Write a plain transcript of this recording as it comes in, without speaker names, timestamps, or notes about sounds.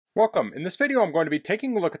Welcome. In this video I'm going to be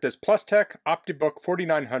taking a look at this Plustek Opticbook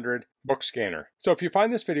 4900 book scanner. So if you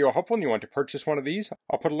find this video helpful and you want to purchase one of these,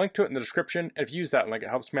 I'll put a link to it in the description, and if you use that link it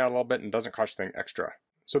helps me out a little bit and doesn't cost you anything extra.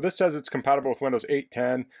 So this says it's compatible with Windows 8,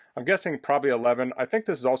 10, I'm guessing probably 11. I think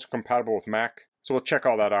this is also compatible with Mac, so we'll check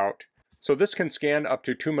all that out. So this can scan up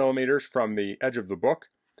to 2 millimeters from the edge of the book.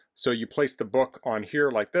 So you place the book on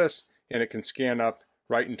here like this and it can scan up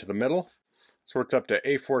right into the middle. So it's up to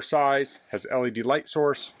A4 size, has LED light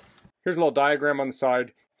source. Here's a little diagram on the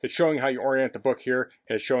side. It's showing how you orient the book here,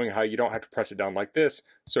 and it's showing how you don't have to press it down like this,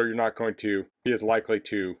 so you're not going to be as likely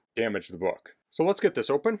to damage the book. So let's get this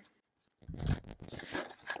open.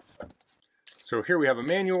 So here we have a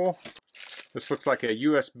manual. This looks like a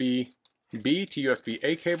USB-B to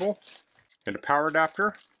USB-A cable and a power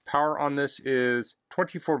adapter. Power on this is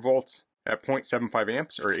 24 volts at 0.75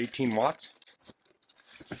 amps or 18 watts.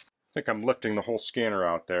 I think I'm lifting the whole scanner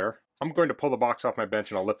out there. I'm going to pull the box off my bench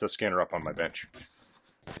and I'll lift the scanner up on my bench.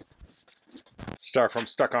 Styrofoam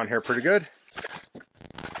stuck on here pretty good.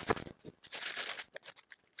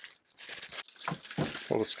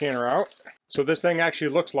 Pull the scanner out. So this thing actually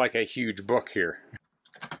looks like a huge book here.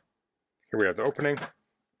 Here we have the opening.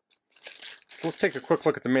 So let's take a quick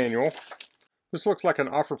look at the manual. This looks like an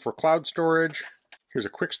offer for cloud storage. Here's a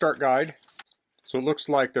quick start guide. So it looks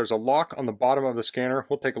like there's a lock on the bottom of the scanner.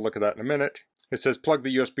 We'll take a look at that in a minute. It says plug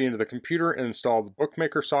the USB into the computer and install the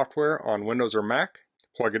bookmaker software on Windows or Mac.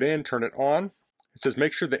 Plug it in, turn it on. It says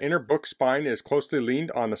make sure the inner book spine is closely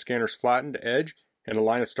leaned on the scanner's flattened edge and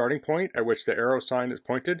align a starting point at which the arrow sign is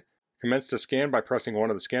pointed. Commence to scan by pressing one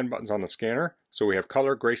of the scan buttons on the scanner. So we have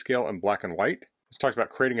color, grayscale, and black and white. This talks about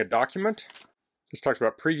creating a document. This talks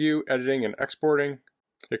about preview, editing, and exporting.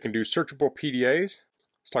 It can do searchable PDAs.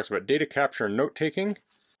 This talks about data capture and note taking.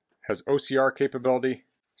 Has OCR capability.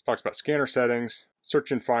 This talks about scanner settings,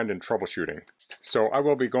 search and find, and troubleshooting. So I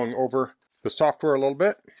will be going over the software a little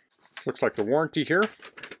bit. Looks like the warranty here.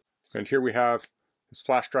 And here we have this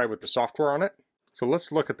flash drive with the software on it. So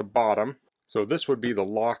let's look at the bottom. So this would be the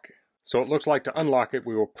lock. So it looks like to unlock it,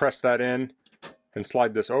 we will press that in and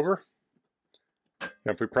slide this over.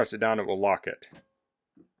 And if we press it down, it will lock it.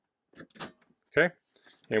 Okay.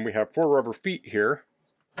 And we have 4 rubber feet here.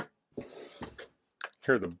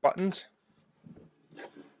 Here are the buttons.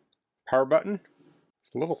 Power button.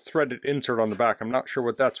 A little threaded insert on the back. I'm not sure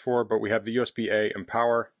what that's for, but we have the USB-A and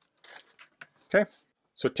power. Okay,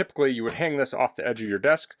 so typically you would hang this off the edge of your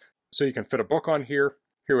desk so you can fit a book on here.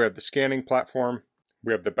 Here we have the scanning platform.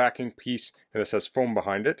 We have the backing piece, and this has foam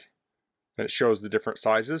behind it. And it shows the different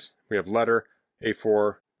sizes. We have letter,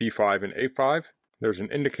 A4, B5, and A5. There's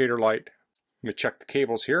an indicator light. Let me check the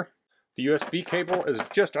cables here. The USB cable is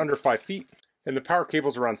just under 5 feet, and the power cable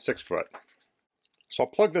is around 6 foot. So I'll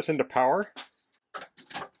plug this into power.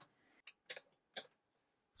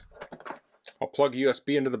 I'll plug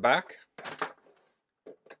USB into the back.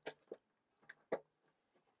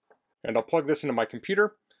 And I'll plug this into my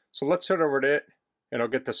computer. So let's head over to it and I'll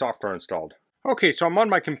get the software installed. Okay, so I'm on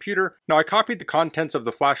my computer. Now I copied the contents of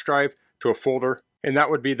the flash drive to a folder, and that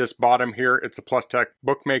would be this bottom here. It's the Plustek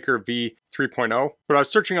Bookmaker V 3.0. But I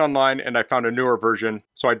was searching online and I found a newer version,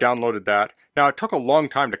 so I downloaded that. Now it took a long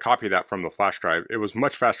time to copy that from the flash drive. It was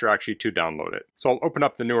much faster actually to download it. So I'll open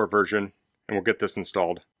up the newer version and we'll get this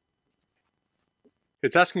installed.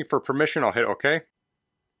 It's asking for permission. I'll hit OK.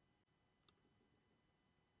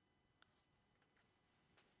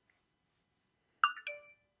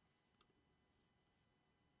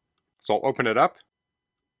 So I'll open it up.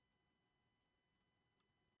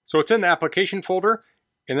 So it's in the application folder,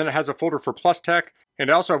 and then it has a folder for Plustek,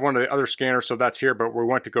 and I also have one of the other scanners, so that's here, but we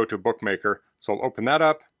want to go to Bookmaker. So I'll open that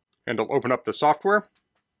up, and I'll open up the software.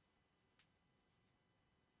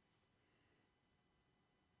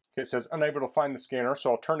 Okay, it says unable to find the scanner,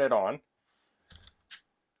 so I'll turn it on.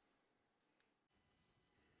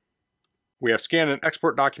 We have scan and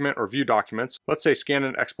export document or view documents. Let's say scan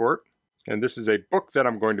and export, and this is a book that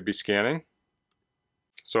I'm going to be scanning.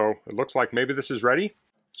 So it looks like maybe this is ready.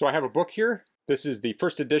 So I have a book here. This is the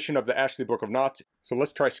first edition of the Ashley Book of Knots. So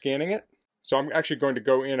let's try scanning it. So I'm actually going to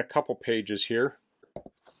go in a couple pages here.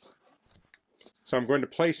 So I'm going to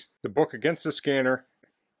place the book against the scanner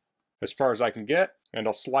as far as I can get, and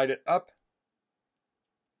I'll slide it up.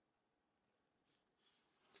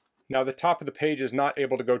 Now the top of the page is not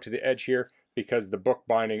able to go to the edge here because the book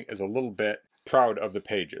binding is a little bit proud of the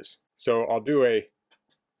pages. So I'll do a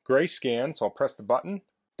gray scan, so I'll press the button.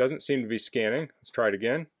 Doesn't seem to be scanning. Let's try it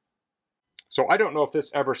again. So I don't know if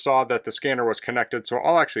this ever saw that the scanner was connected, so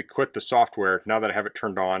I'll actually quit the software now that I have it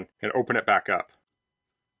turned on and open it back up.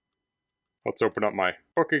 Let's open up my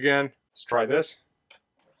book again. Let's try this.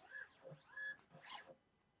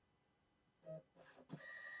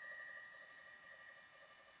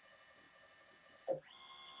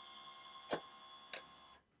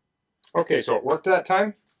 Okay, so it worked that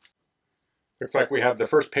time. Looks like we have the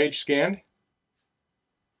first page scanned.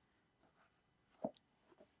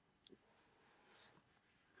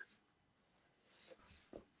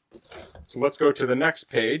 So let's go to the next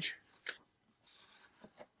page.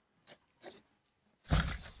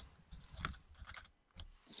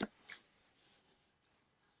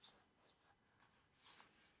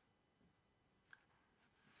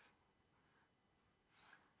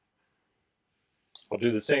 We'll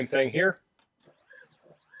do the same thing here.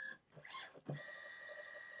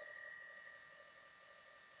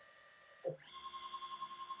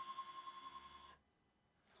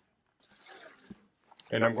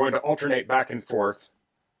 And I'm going to alternate back and forth.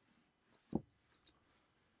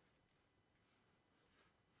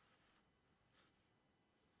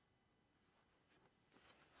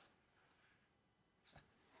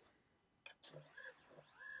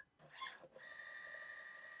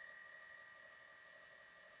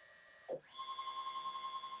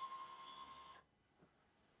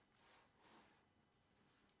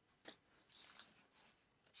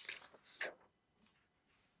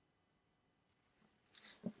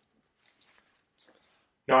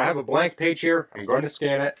 Now I have a blank page here. I'm going to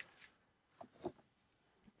scan it.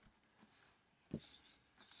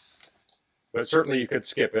 But certainly you could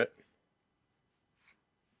skip it.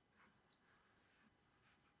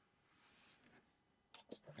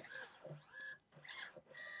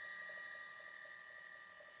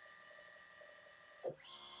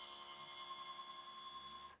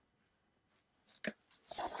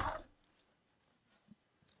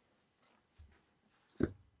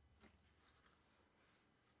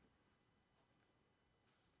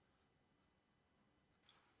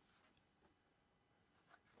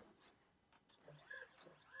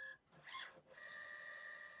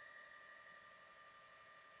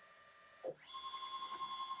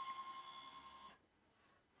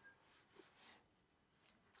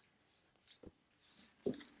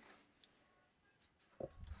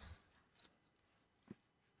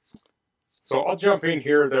 So I'll jump in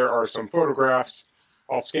here. There are some photographs.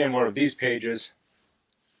 I'll scan one of these pages.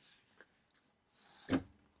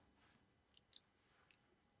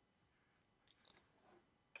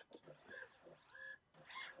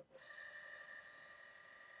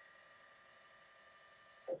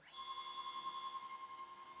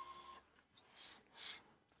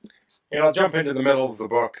 And I'll jump into the middle of the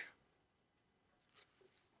book.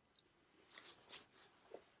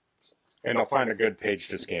 And I'll find a good page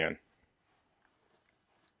to scan.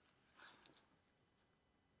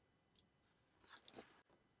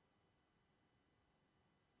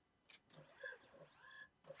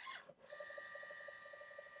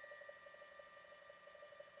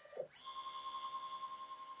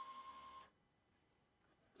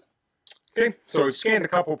 Okay, so we've scanned a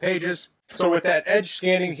couple pages. So with that edge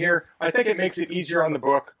scanning here, I think it makes it easier on the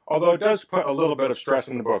book, although it does put a little bit of stress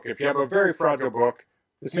in the book. If you have a very fragile book,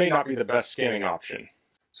 this may not be the best scanning option.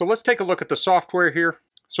 So let's take a look at the software here.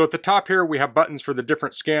 So at the top here, we have buttons for the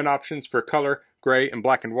different scan options for color, gray, and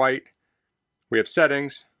black and white. We have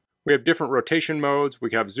settings. We have different rotation modes.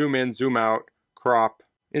 We have zoom in, zoom out, crop,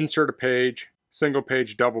 insert a page, single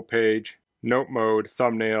page, double page, note mode,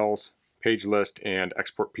 thumbnails, page list, and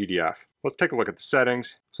export PDF. Let's take a look at the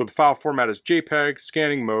settings. So the file format is JPEG,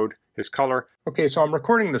 scanning mode is color. Okay, so I'm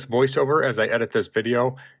recording this voiceover as I edit this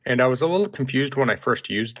video, and I was a little confused when I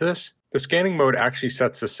first used this. The scanning mode actually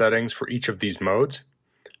sets the settings for each of these modes.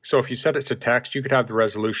 So if you set it to text, you could have the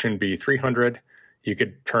resolution be 300, you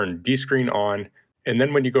could turn D-screen on, and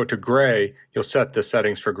then when you go to gray, you'll set the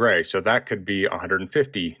settings for gray. So that could be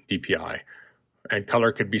 150 dpi, and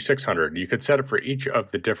color could be 600. You could set it for each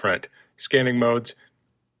of the different scanning modes,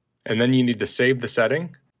 and then you need to save the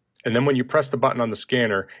setting. And then when you press the button on the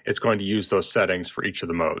scanner, it's going to use those settings for each of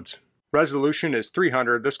the modes. Resolution is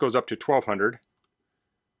 300. This goes up to 1200.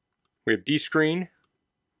 We have D-screen,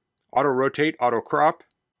 auto rotate, auto crop,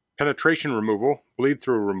 penetration removal, bleed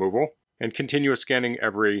through removal, and continuous scanning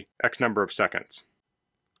every X number of seconds.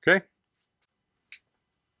 Okay?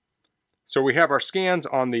 So we have our scans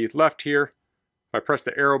on the left here. If I press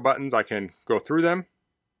the arrow buttons, I can go through them.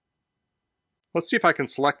 Let's see if I can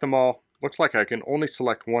select them all. Looks like I can only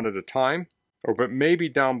select one at a time. Oh, but maybe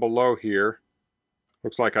down below here,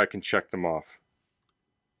 looks like I can check them off.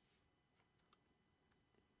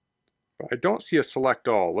 But I don't see a select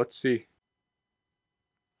all. Let's see.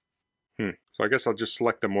 So I guess I'll just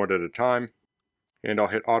select them one at a time. And I'll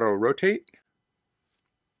hit auto rotate.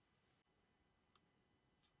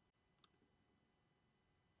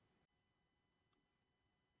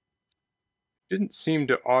 Didn't seem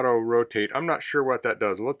to auto rotate. I'm not sure what that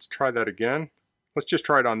does. Let's try that again. Let's just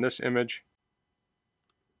try it on this image.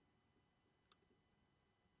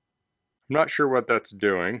 I'm not sure what that's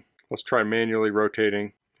doing. Let's try manually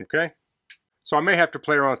rotating. Okay. So I may have to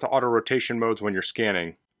play around with the auto rotation modes when you're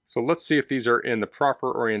scanning. So let's see if these are in the proper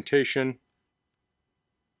orientation.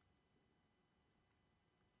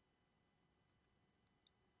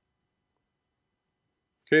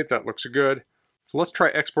 Okay, that looks good. So let's try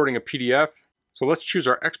exporting a PDF. So let's choose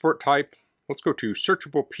our export type. Let's go to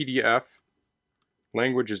searchable PDF.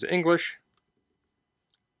 Language is English.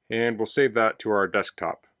 And we'll save that to our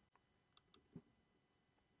desktop.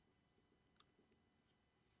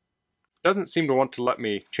 Doesn't seem to want to let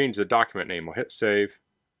me change the document name. We'll hit save.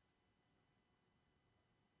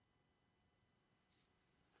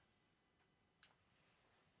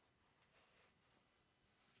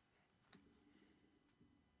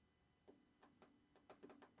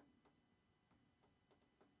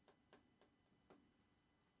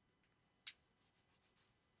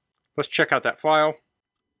 Let's check out that file.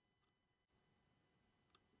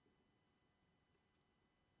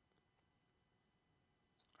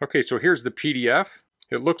 Okay, so here's the PDF.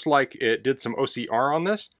 It looks like it did some OCR on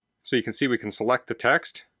this. So you can see we can select the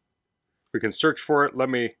text. We can search for it. Let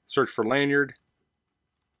me search for lanyard.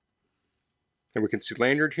 And we can see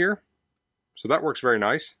lanyard here. So that works very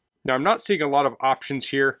nice. Now I'm not seeing a lot of options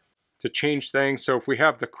here to change things. So if we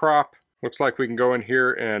have the crop, looks like we can go in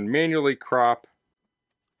here and manually crop.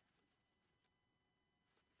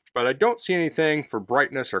 But I don't see anything for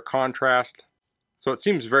brightness or contrast. So it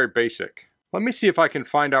seems very basic. Let me see if I can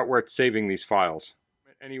find out where it's saving these files.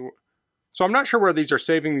 So I'm not sure where these are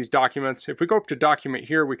saving these documents. If we go up to document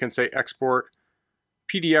here, we can say export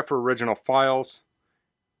PDF or original files.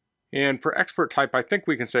 And for export type, I think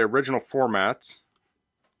we can say original formats.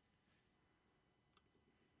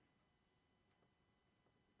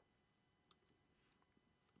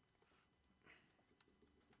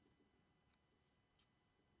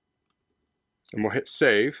 And we'll hit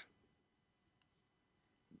save.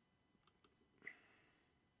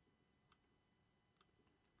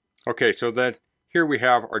 Okay, so then here we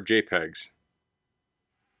have our JPEGs.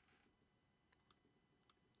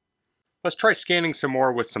 Let's try scanning some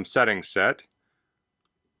more with some settings set.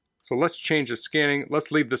 So let's change the scanning.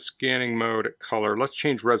 Let's leave the scanning mode at color. Let's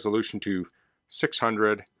change resolution to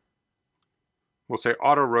 600. We'll say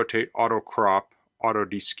auto rotate, auto crop, auto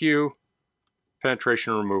deskew,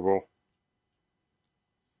 penetration removal.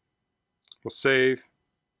 We'll save,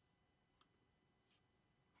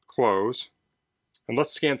 close, and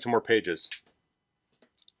let's scan some more pages.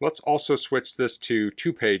 Let's also switch this to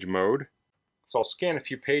 2-page mode. So I'll scan a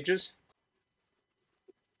few pages.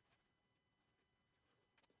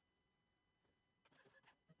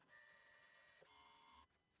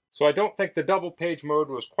 So I don't think the double page mode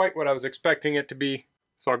was quite what I was expecting it to be.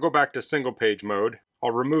 So I'll go back to single page mode.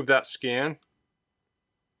 I'll remove that scan.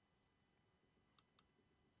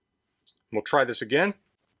 We'll try this again.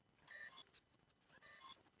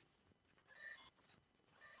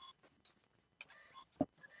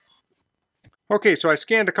 Okay, so I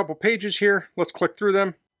scanned a couple pages here. Let's click through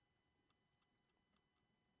them.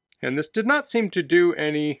 And this did not seem to do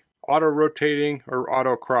any auto rotating or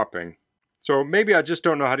auto cropping. So maybe I just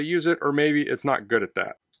don't know how to use it, or maybe it's not good at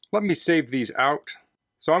that. Let me save these out.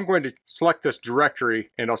 So I'm going to select this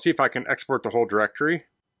directory, and I'll see if I can export the whole directory.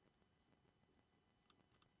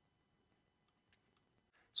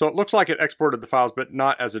 So it looks like it exported the files, but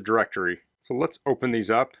not as a directory. So let's open these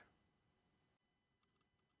up.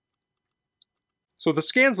 So the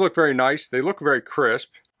scans look very nice. They look very crisp.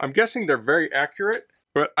 I'm guessing they're very accurate,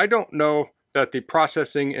 but I don't know that the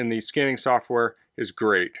processing in the scanning software is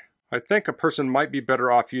great. I think a person might be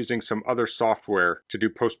better off using some other software to do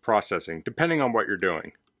post-processing, depending on what you're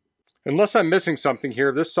doing. Unless I'm missing something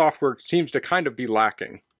here, this software seems to kind of be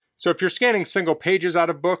lacking. So if you're scanning single pages out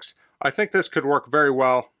of books, I think this could work very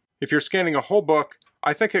well. If you're scanning a whole book,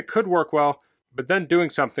 I think it could work well, but then doing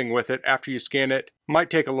something with it after you scan it might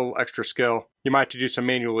take a little extra skill. You might have to do some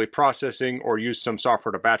manually processing or use some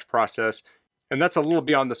software to batch process, and that's a little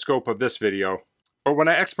beyond the scope of this video. But when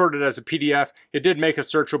I exported it as a PDF, it did make a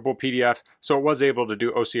searchable PDF, so it was able to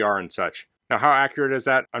do OCR and such. Now how accurate is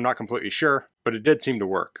that? I'm not completely sure, but it did seem to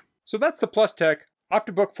work. So that's the Plustek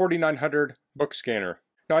Opticbook 4900 book scanner.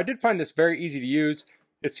 Now I did find this very easy to use.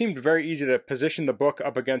 It seemed very easy to position the book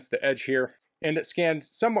up against the edge here, and it scanned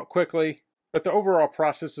somewhat quickly, but the overall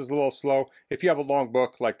process is a little slow. If you have a long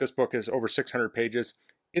book, like this book is over 600 pages,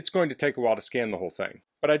 it's going to take a while to scan the whole thing.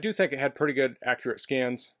 But I do think it had pretty good accurate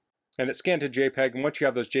scans, and it scanned to JPEG, and once you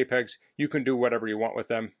have those JPEGs, you can do whatever you want with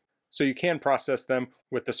them. So you can process them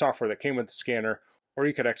with the software that came with the scanner, or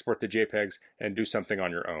you could export the JPEGs and do something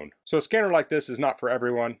on your own. So a scanner like this is not for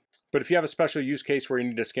everyone, but if you have a special use case where you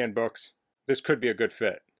need to scan books, this could be a good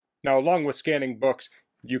fit. Now, along with scanning books,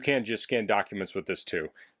 you can just scan documents with this too.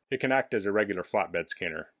 It can act as a regular flatbed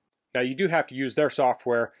scanner. Now, you do have to use their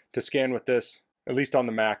software to scan with this, at least on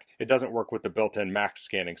the Mac. It doesn't work with the built-in Mac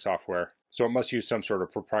scanning software, so it must use some sort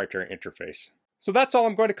of proprietary interface. So that's all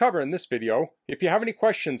I'm going to cover in this video. If you have any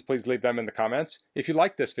questions, please leave them in the comments. If you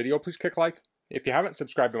like this video, please click like. If you haven't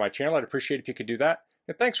subscribed to my channel, I'd appreciate if you could do that.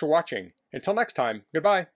 And thanks for watching. Until next time, goodbye.